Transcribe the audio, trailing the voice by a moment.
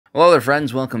Hello there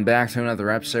friends, welcome back to another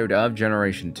episode of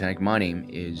Generation Tech. My name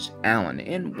is Alan.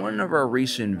 In one of our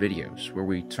recent videos where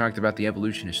we talked about the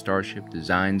evolution of Starship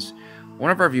designs,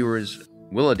 one of our viewers,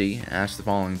 Willity, asked the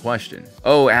following question.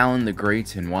 Oh, Alan the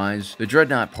Great and Wise, the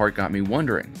Dreadnought part got me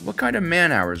wondering, what kind of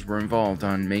man-hours were involved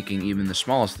on making even the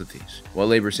smallest of these? What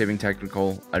labor-saving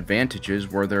technical advantages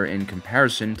were there in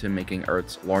comparison to making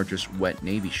Earth's largest wet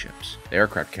Navy ships, the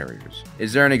aircraft carriers?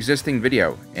 Is there an existing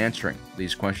video answering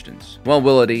these questions? Well,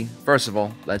 Willity, first of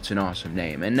all, that's an awesome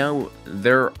name. And no,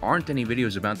 there aren't any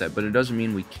videos about that, but it doesn't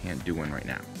mean we can't do one right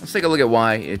now. Let's take a look at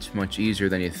why it's much easier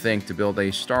than you think to build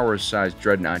a Star Wars-sized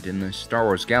Dreadnought in the Star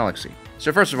Wars galaxy.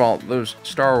 So first of all, those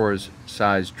Star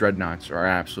Wars-sized Dreadnoughts are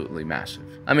absolutely massive.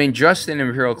 I mean, just an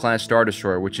Imperial-class Star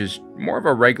Destroyer, which is more of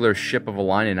a regular ship of a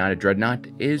line and not a Dreadnought,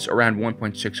 is around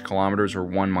 1.6 kilometers or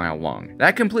 1 mile long.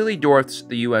 That completely dwarfs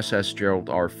the USS Gerald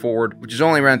R. Ford, which is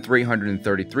only around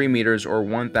 333 meters or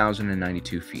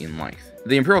 1,092 feet in length.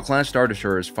 The Imperial-class Star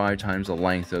Destroyer is 5 times the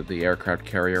length of the aircraft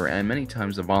carrier and many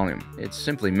times the volume. It's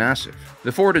simply massive.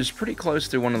 The Ford is pretty close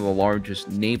to one of the largest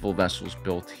naval vessels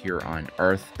built here on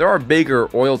Earth. There are bigger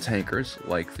oil tankers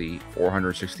like the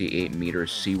 468-meter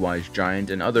Seawise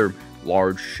Giant and other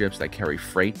large ships that carry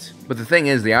freight. But the thing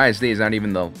is, the ISD is not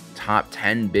even the top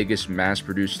 10 biggest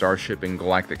mass-produced starship in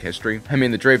galactic history. I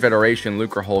mean, the Trade Federation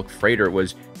Lucrehulk freighter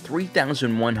was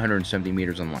 3,170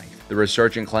 meters in length. The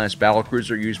Resurgent-class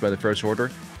battlecruiser used by the First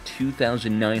Order,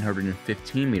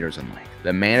 2,915 meters in length.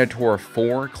 The Manator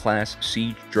 4 class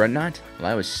siege dreadnought, well,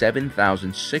 that was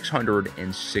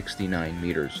 7,669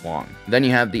 meters long. Then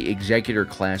you have the Executor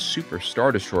class Super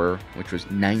Star Destroyer, which was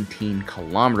 19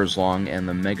 kilometers long, and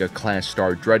the Mega class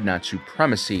Star Dreadnought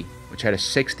Supremacy, which had a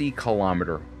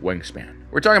 60-kilometer wingspan.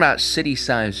 We're talking about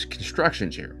city-sized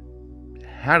constructions here.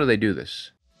 How do they do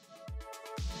this?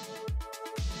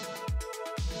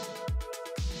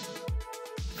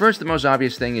 First, the most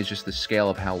obvious thing is just the scale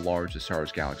of how large the Star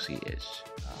Wars galaxy is.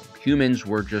 Humans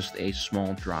were just a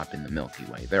small drop in the Milky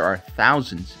Way. There are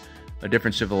thousands of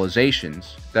different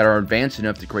civilizations that are advanced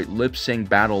enough to create lip-sync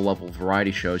battle-level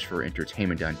variety shows for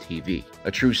entertainment on TV,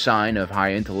 a true sign of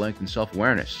high intellect and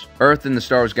self-awareness. Earth in the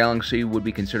Star Wars galaxy would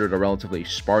be considered a relatively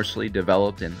sparsely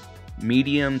developed and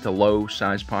medium to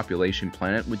low-sized population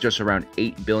planet with just around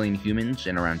 8 billion humans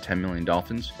and around 10 million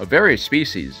dolphins of various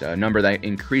species, a number that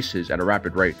increases at a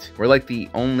rapid rate. We're like the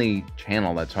only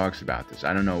channel that talks about this.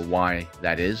 I don't know why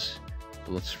that is,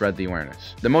 but let's spread the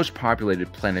awareness. The most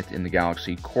populated planet in the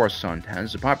galaxy, Coruscant,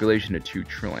 has a population of 2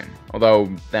 trillion. Although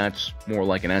that's more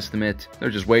like an estimate.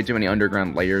 There's just way too many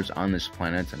underground layers on this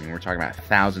planet. I mean, we're talking about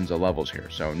thousands of levels here,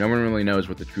 so no one really knows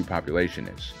what the true population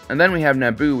is. And then we have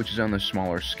Naboo, which is on the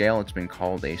smaller scale. It's been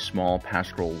called a small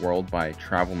pastoral world by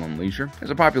Travel and Leisure. It has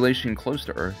a population close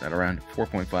to Earth at around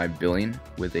 4.5 billion,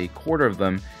 with a quarter of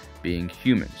them being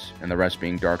humans, and the rest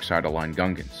being dark side aligned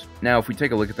Gungans. Now, if we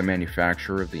take a look at the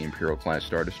manufacturer of the Imperial-class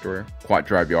Star Destroyer, Quat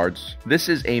Drive Yards, this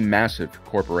is a massive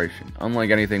corporation,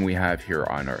 unlike anything we have here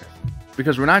on Earth.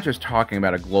 Because we're not just talking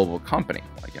about a global company,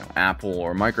 like Apple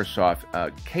or Microsoft.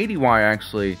 KDY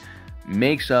actually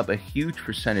makes up a huge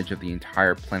percentage of the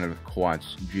entire Planet of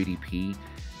Quat's GDP,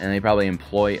 and they probably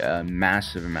employ a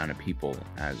massive amount of people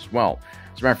as well.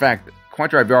 As a matter of fact, Quat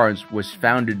Drive Yards was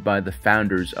founded by the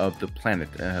founders of the planet,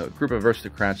 a group of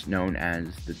aristocrats known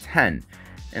as the Ten,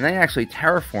 and they actually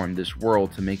terraformed this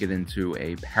world to make it into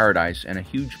a paradise, and a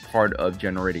huge part of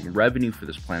generating revenue for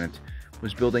this planet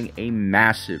was building a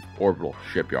massive orbital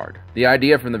shipyard. The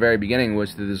idea from the very beginning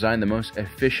was to design the most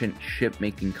efficient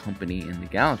ship-making company in the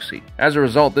galaxy. As a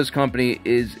result, this company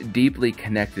is deeply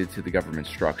connected to the government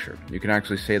structure. You can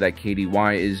actually say that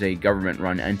KDY is a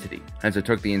government-run entity, as it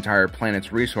took the entire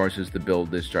planet's resources to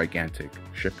build this gigantic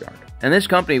shipyard. And this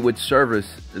company would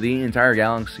service the entire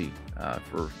galaxy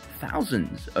for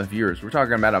thousands of years. We're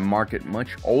talking about a market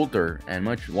much older and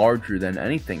much larger than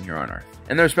anything here on Earth.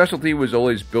 And their specialty was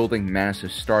always building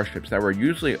massive starships that were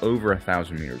usually over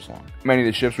 1,000 meters long. Many of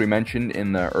the ships we mentioned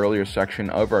in the earlier section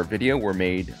of our video were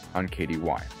made on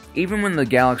KDY. Even when the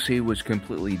galaxy was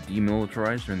completely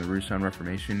demilitarized during the Ruusan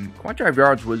Reformation, Quat Drive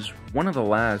Yards was one of the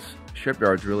last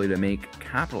shipyards really to make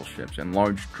capital ships and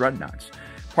large dreadnoughts.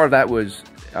 Part of that was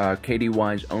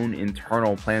KDY's own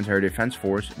internal planetary defense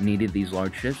force needed these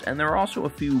large ships, and there are also a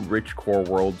few rich core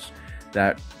worlds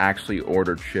that actually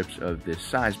ordered ships of this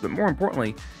size. But more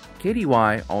importantly,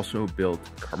 KDY also built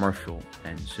commercial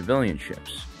and civilian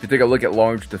ships. If you take a look at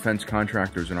large defense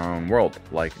contractors in our own world,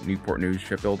 like Newport News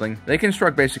Shipbuilding, they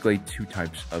construct basically 2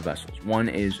 types of vessels. One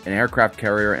is an aircraft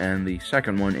carrier, and the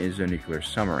second one is a nuclear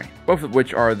submarine, both of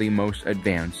which are the most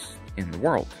advanced in the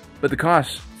world. But the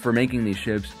cost for making these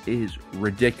ships is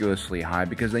ridiculously high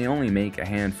because they only make a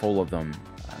handful of them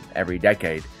every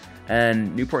decade.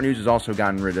 And Newport News has also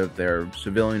gotten rid of their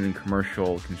civilian and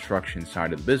commercial construction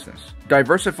side of the business.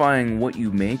 Diversifying what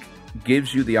you make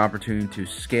gives you the opportunity to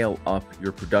scale up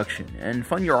your production and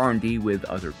fund your R&D with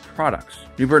other products.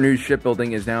 Newport News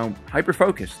Shipbuilding is now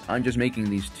hyper-focused on just making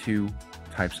these two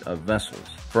types of vessels.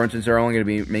 For instance, they're only going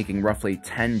to be making roughly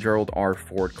 10 Gerald R.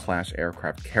 Ford class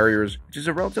aircraft carriers, which is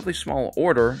a relatively small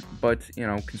order, but,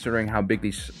 considering how big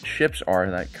these ships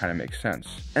are, that kind of makes sense.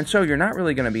 And so you're not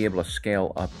really going to be able to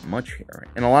scale up much here.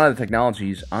 And a lot of the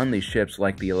technologies on these ships,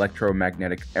 like the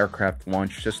electromagnetic aircraft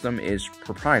launch system, is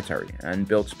proprietary and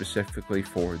built specifically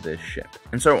for this ship.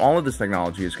 And so all of this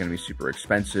technology is going to be super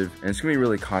expensive, and it's going to be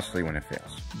really costly when it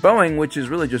fails. Boeing, which is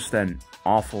really just an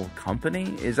awful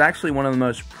company, is actually one of the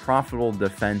most profitable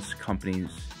defense companies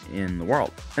in the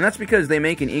world. And that's because they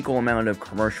make an equal amount of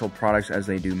commercial products as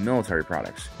they do military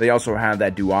products. They also have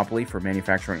that duopoly for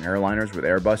manufacturing airliners with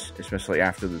Airbus, especially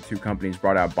after the two companies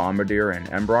brought out Bombardier and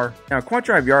Embraer. Now, Quant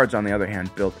Drive Yards, on the other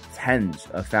hand, built tens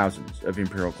of thousands of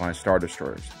Imperial-class Star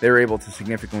Destroyers. They were able to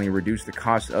significantly reduce the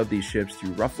cost of these ships to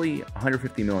roughly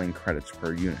 150 million credits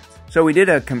per unit. So we did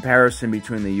a comparison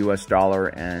between the US dollar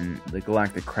and the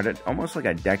galactic credit almost like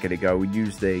a decade ago. We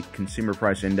used a consumer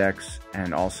price index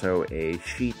and also a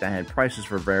sheet that had prices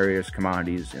for various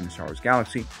commodities in the Star Wars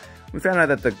galaxy. We found out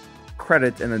that the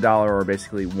credit and the dollar are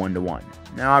basically 1-to-1.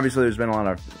 Now, obviously, there's been a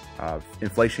lot of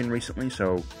inflation recently,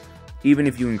 so even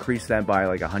if you increase that by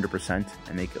like 100%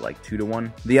 and make it like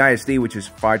 2-to-1, the ISD, which is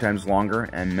 5 times longer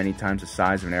and many times the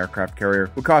size of an aircraft carrier,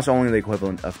 would cost only the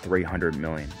equivalent of $300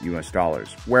 million US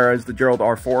dollars, whereas the Gerald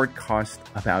R. Ford cost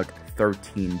about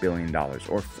 $13 billion,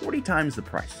 or 40 times the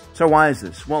price. So why is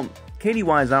this? Well,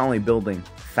 KDY is not only building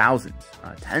thousands,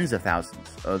 tens of thousands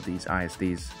of these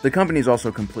ISDs, the company is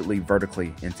also completely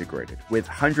vertically integrated, with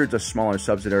hundreds of smaller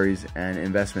subsidiaries and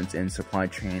investments in supply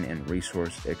chain and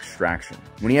resource extraction.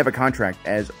 When you have a contract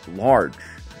as large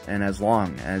and as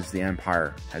long as the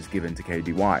Empire has given to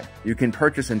KDY, you can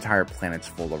purchase entire planets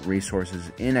full of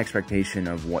resources in expectation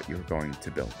of what you're going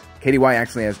to build. KDY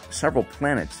actually has several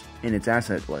planets in its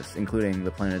asset list, including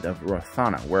the planet of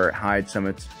Rothana, where it hides some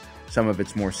of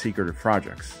its more secretive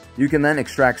projects. You can then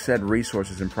extract said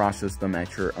resources and process them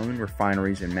at your own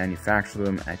refineries and manufacture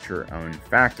them at your own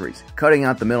factories, cutting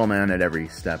out the middleman at every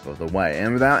step of the way.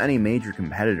 And without any major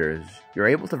competitors, you're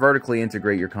able to vertically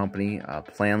integrate your company,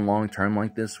 plan long-term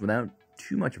like this without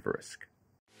too much of a risk.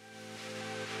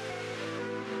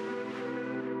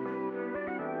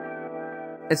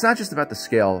 It's not just about the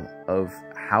scale of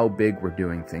how big we're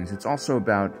doing things, it's also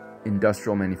about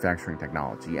industrial manufacturing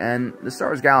technology, and the Star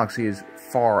Wars galaxy is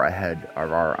far ahead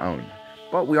of our own.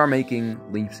 But we are making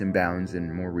leaps and bounds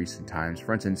in more recent times.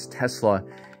 For instance, Tesla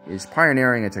is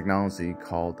pioneering a technology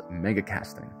called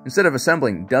megacasting. Instead of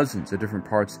assembling dozens of different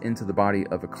parts into the body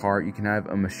of a car, you can have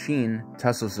a machine,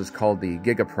 Tesla's is called the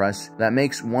Gigapress, that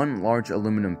makes one large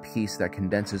aluminum piece that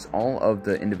condenses all of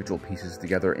the individual pieces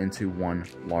together into one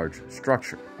large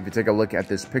structure. If you take a look at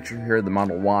this picture here, the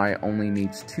Model Y only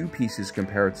needs 2 pieces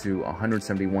compared to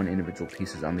 171 individual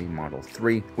pieces on the Model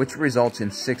 3, which results in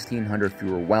 1,600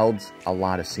 fewer welds, a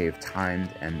lot of saved time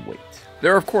and weight.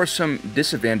 There are, of course, some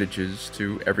disadvantages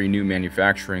to every new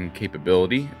manufacturing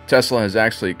capability. Tesla has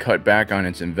actually cut back on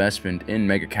its investment in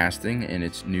megacasting in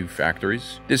its new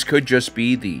factories. This could just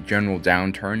be the general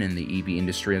downturn in the EV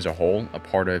industry as a whole, a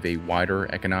part of a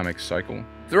wider economic cycle.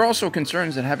 There are also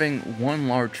concerns that having one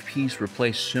large piece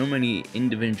replace so many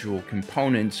individual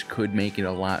components could make it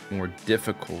a lot more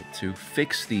difficult to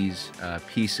fix these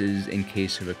pieces in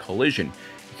case of a collision.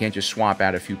 You can't just swap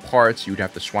out a few parts, you'd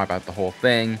have to swap out the whole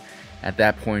thing. At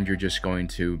that point, you're just going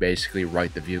to basically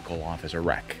write the vehicle off as a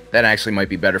wreck. That actually might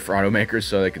be better for automakers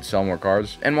so they could sell more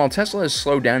cars. And while Tesla has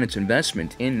slowed down its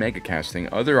investment in megacasting,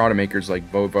 other automakers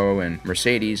like Volvo and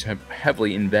Mercedes have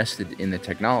heavily invested in the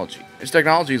technology. It's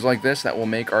technologies like this that will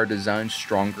make our designs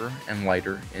stronger and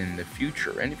lighter in the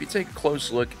future. And if you take a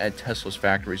close look at Tesla's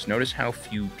factories, notice how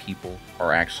few people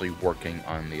are actually working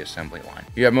on the assembly line.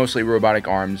 You have mostly robotic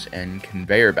arms and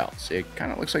conveyor belts. It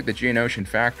kind of looks like the Geonosian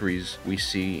factories we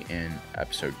see in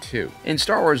Episode 2. In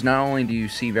Star Wars, not only do you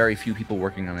see very few people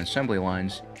working on assembly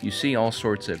lines, you see all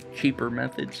sorts of cheaper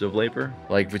methods of labor.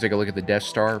 Like if we take a look at the Death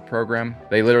Star program,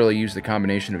 they literally use the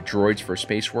combination of droids for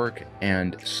space work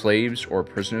and slaves or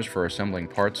prisoners for assembling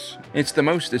parts. It's the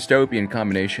most dystopian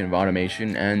combination of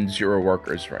automation and zero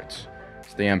workers' rights.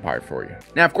 It's the Empire for you.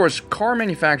 Now, of course, car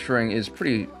manufacturing is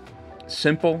pretty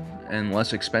simple and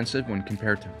less expensive when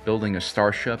compared to building a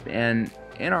starship, and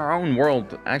in our own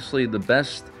world, actually the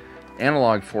best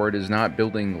analog for it is not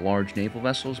building large naval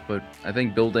vessels, but I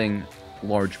think building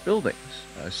large buildings,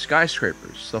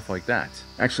 skyscrapers, stuff like that.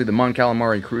 Actually, the Mon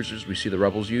Calamari cruisers we see the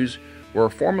rebels use were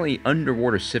formerly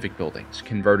underwater civic buildings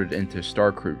converted into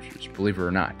star cruisers, believe it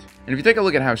or not. And if you take a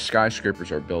look at how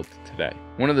skyscrapers are built today,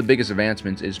 one of the biggest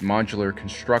advancements is modular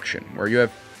construction, where you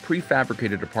have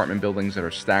prefabricated apartment buildings that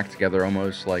are stacked together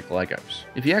almost like Legos.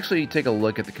 If you actually take a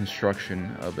look at the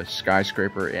construction of a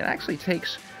skyscraper, it actually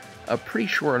takes a pretty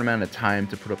short amount of time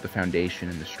to put up the foundation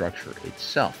and the structure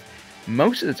itself.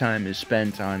 Most of the time is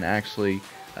spent on actually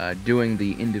doing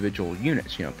the individual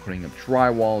units, putting up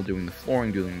drywall, doing the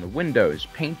flooring, doing the windows,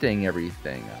 painting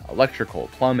everything, electrical,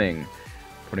 plumbing,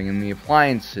 putting in the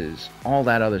appliances, all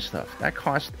that other stuff. That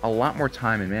costs a lot more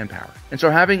time and manpower. And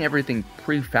so having everything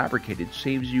prefabricated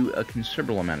saves you a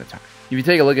considerable amount of time. If you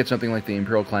take a look at something like the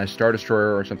Imperial class Star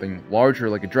Destroyer or something larger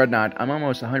like a Dreadnought, I'm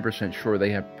almost 100% sure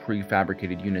they have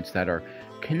prefabricated units that are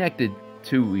connected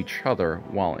to each other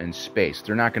while in space.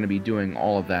 They're not going to be doing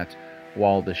all of that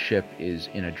while the ship is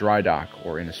in a dry dock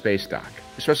or in a space dock.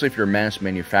 Especially if you're mass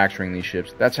manufacturing these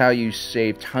ships, that's how you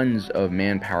save tons of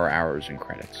manpower hours and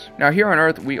credits. Now here on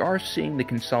Earth, we are seeing the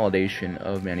consolidation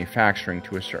of manufacturing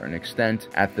to a certain extent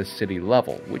at the city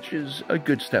level, which is a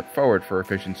good step forward for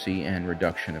efficiency and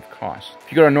reduction of cost.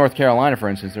 If you go to North Carolina, for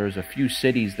instance, there's a few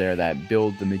cities there that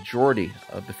build the majority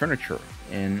of the furniture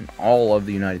in all of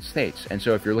the United States. And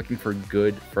so if you're looking for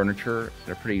good furniture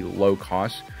at a pretty low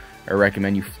cost, I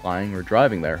recommend you flying or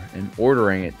driving there and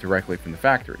ordering it directly from the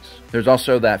factories. There's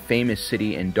also that famous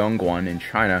city in Dongguan in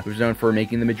China, who's known for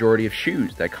making the majority of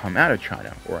shoes that come out of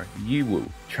China, or Yiwu,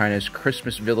 China's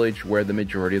Christmas village where the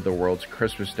majority of the world's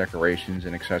Christmas decorations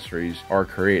and accessories are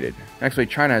created. Actually,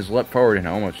 China has leapt forward in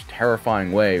an almost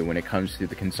terrifying way when it comes to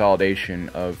the consolidation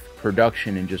of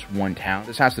production in just one town.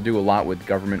 This has to do a lot with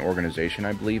government organization,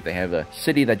 I believe. They have a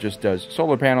city that just does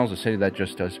solar panels, a city that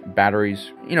just does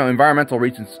batteries. Environmental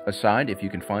reasons aside, if you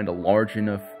can find a large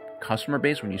enough customer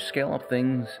base, when you scale up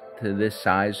things to this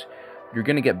size, you're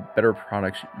going to get better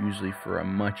products usually for a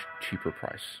much cheaper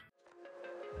price.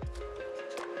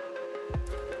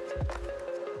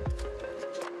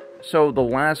 So the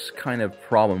last kind of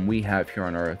problem we have here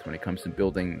on Earth when it comes to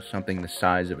building something the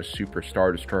size of a super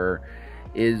Star Destroyer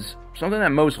is something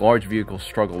that most large vehicles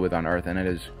struggle with on Earth, and it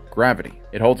is gravity.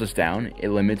 It holds us down, it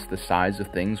limits the size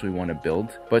of things we want to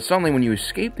build, but suddenly when you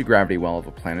escape the gravity well of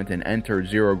a planet and enter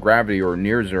zero gravity or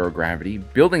near zero gravity,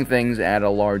 building things at a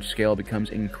large scale becomes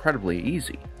incredibly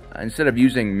easy. Instead of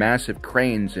using massive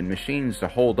cranes and machines to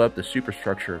hold up the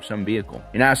superstructure of some vehicle,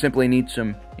 you now simply need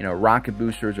some, rocket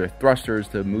boosters or thrusters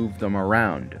to move them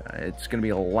around. It's going to be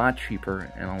a lot cheaper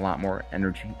and a lot more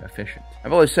energy efficient.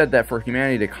 I've always said that for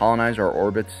humanity to colonize our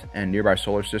orbits and nearby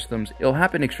solar systems, it'll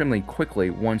happen extremely quickly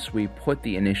once we put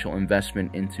the initial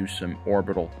investment into some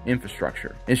orbital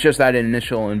infrastructure. It's just that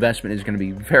initial investment is going to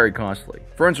be very costly.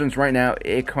 For instance, right now,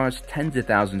 it costs tens of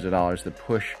thousands of dollars to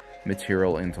push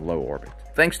material into low orbit.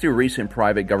 Thanks to recent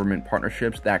private government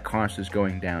partnerships, that cost is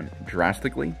going down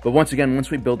drastically. But once again, once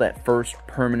we build that first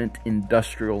permanent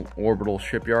industrial orbital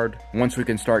shipyard, once we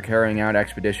can start carrying out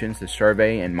expeditions to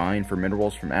survey and mine for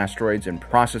minerals from asteroids and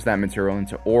process that material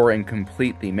into ore and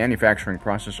complete the manufacturing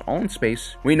process all in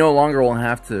space, we no longer will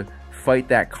have to fight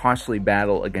that costly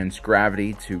battle against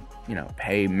gravity to,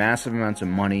 pay massive amounts of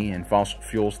money and fossil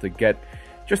fuels to get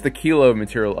just a kilo of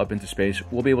material up into space.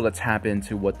 We'll be able to tap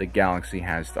into what the galaxy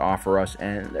has to offer us,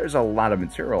 and there's a lot of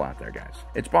material out there, guys.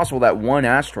 It's possible that one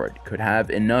asteroid could have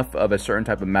enough of a certain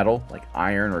type of metal, like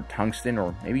iron or tungsten,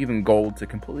 or maybe even gold, to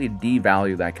completely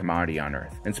devalue that commodity on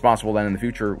Earth. It's possible that in the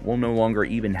future, we'll no longer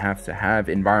even have to have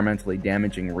environmentally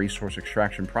damaging resource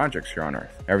extraction projects here on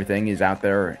Earth. Everything is out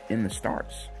there in the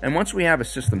stars. And once we have a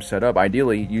system set up,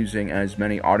 ideally using as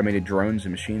many automated drones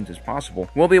and machines as possible,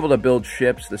 we'll be able to build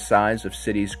ships the size of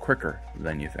cities quicker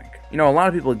than you think. A lot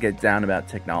of people get down about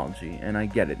technology, and I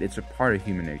get it. It's a part of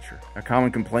human nature. A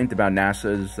common complaint about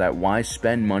NASA is that why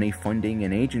spend money funding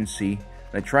an agency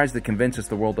that tries to convince us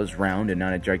the world is round and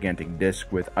not a gigantic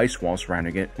disc with ice walls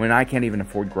surrounding it when I can't even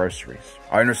afford groceries.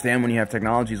 I understand when you have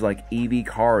technologies like EV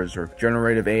cars or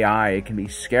generative AI, it can be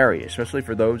scary, especially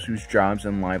for those whose jobs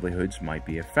and livelihoods might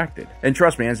be affected. And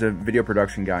trust me, as a video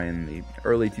production guy in the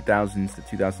early 2000s to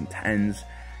 2010s,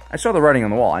 I saw the writing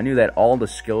on the wall. I knew that all the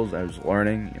skills I was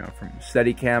learning, from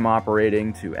Steadicam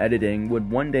operating to editing,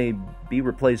 would one day be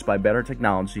replaced by better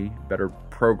technology, better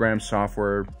program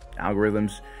software,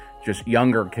 algorithms, just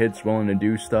younger kids willing to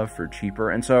do stuff for cheaper.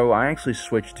 And so I actually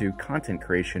switched to content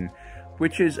creation,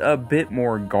 which is a bit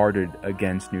more guarded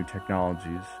against new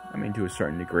technologies, to a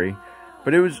certain degree.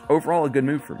 But it was overall a good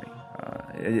move for me.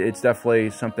 It's definitely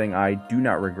something I do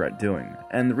not regret doing.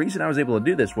 And the reason I was able to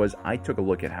do this was I took a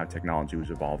look at how technology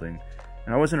was evolving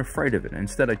and I wasn't afraid of it.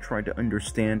 Instead, I tried to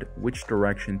understand which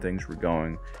direction things were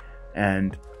going,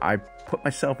 and I put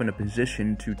myself in a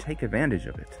position to take advantage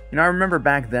of it. I remember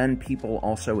back then, people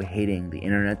also hating the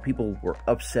internet. People were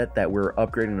upset that we're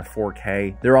upgrading to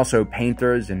 4K. There are also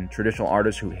painters and traditional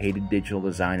artists who hated digital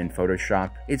design and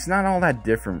Photoshop. It's not all that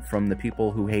different from the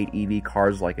people who hate EV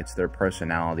cars like it's their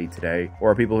personality today,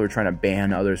 or people who are trying to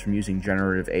ban others from using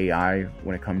generative AI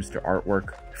when it comes to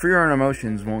artwork. Free your own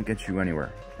emotions won't get you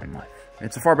anywhere in life.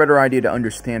 It's a far better idea to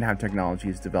understand how technology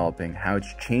is developing, how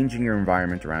it's changing your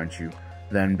environment around you,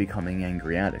 than becoming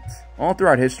angry at it. All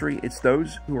throughout history, it's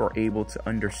those who are able to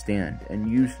understand and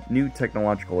use new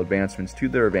technological advancements to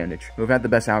their advantage who have had the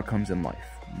best outcomes in life.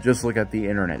 Just look at the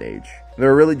internet age. There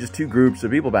were really just two groups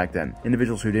of people back then.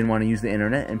 Individuals who didn't want to use the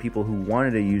internet and people who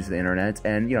wanted to use the internet.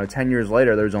 And 10 years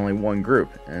later, there's only one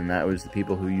group, and that was the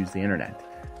people who used the internet.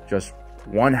 Just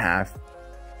one half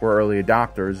were early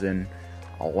adopters, and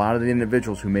a lot of the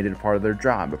individuals who made it a part of their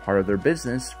job, a part of their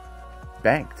business,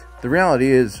 banked. The reality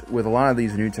is, with a lot of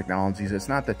these new technologies, it's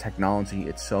not the technology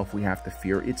itself we have to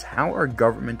fear, it's how our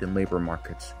government and labor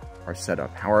markets are set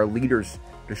up, how our leaders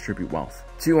distribute wealth.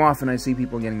 Too often I see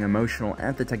people getting emotional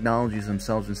at the technologies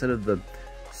themselves instead of the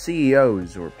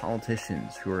CEOs or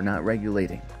politicians who are not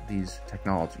regulating these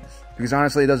technologies. Because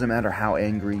honestly, it doesn't matter how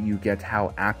angry you get,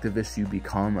 how activist you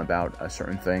become about a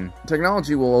certain thing.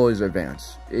 Technology will always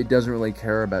advance. It doesn't really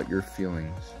care about your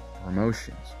feelings or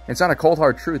emotions. It's not a cold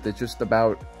hard truth, it's just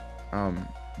about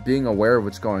being aware of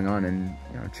what's going on and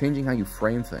changing how you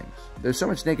frame things. There's so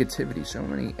much negativity, so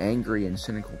many angry and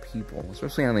cynical people,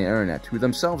 especially on the internet, who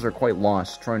themselves are quite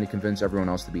lost trying to convince everyone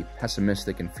else to be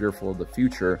pessimistic and fearful of the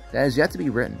future that has yet to be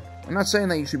written. I'm not saying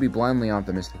that you should be blindly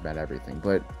optimistic about everything,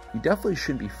 but you definitely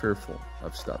should be fearful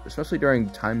of stuff, especially during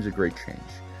times of great change.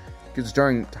 Because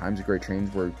during times of great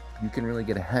change where you can really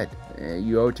get ahead,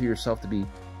 you owe it to yourself to be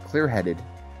clear-headed,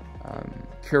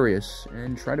 curious,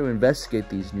 and try to investigate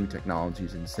these new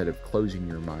technologies instead of closing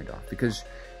your mind off. Because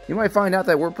you might find out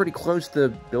that we're pretty close to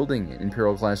building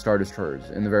Imperial-class Star Destroyers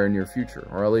in the very near future,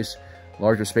 or at least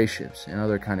larger spaceships and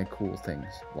other kind of cool things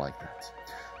like that.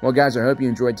 Well, guys, I hope you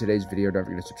enjoyed today's video. Don't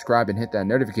forget to subscribe and hit that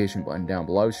notification button down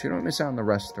below so you don't miss out on the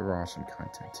rest of our awesome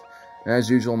content. As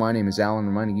usual, my name is Alan,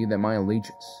 reminding you that my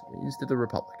allegiance is to the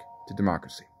Republic, to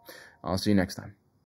democracy. I'll see you next time.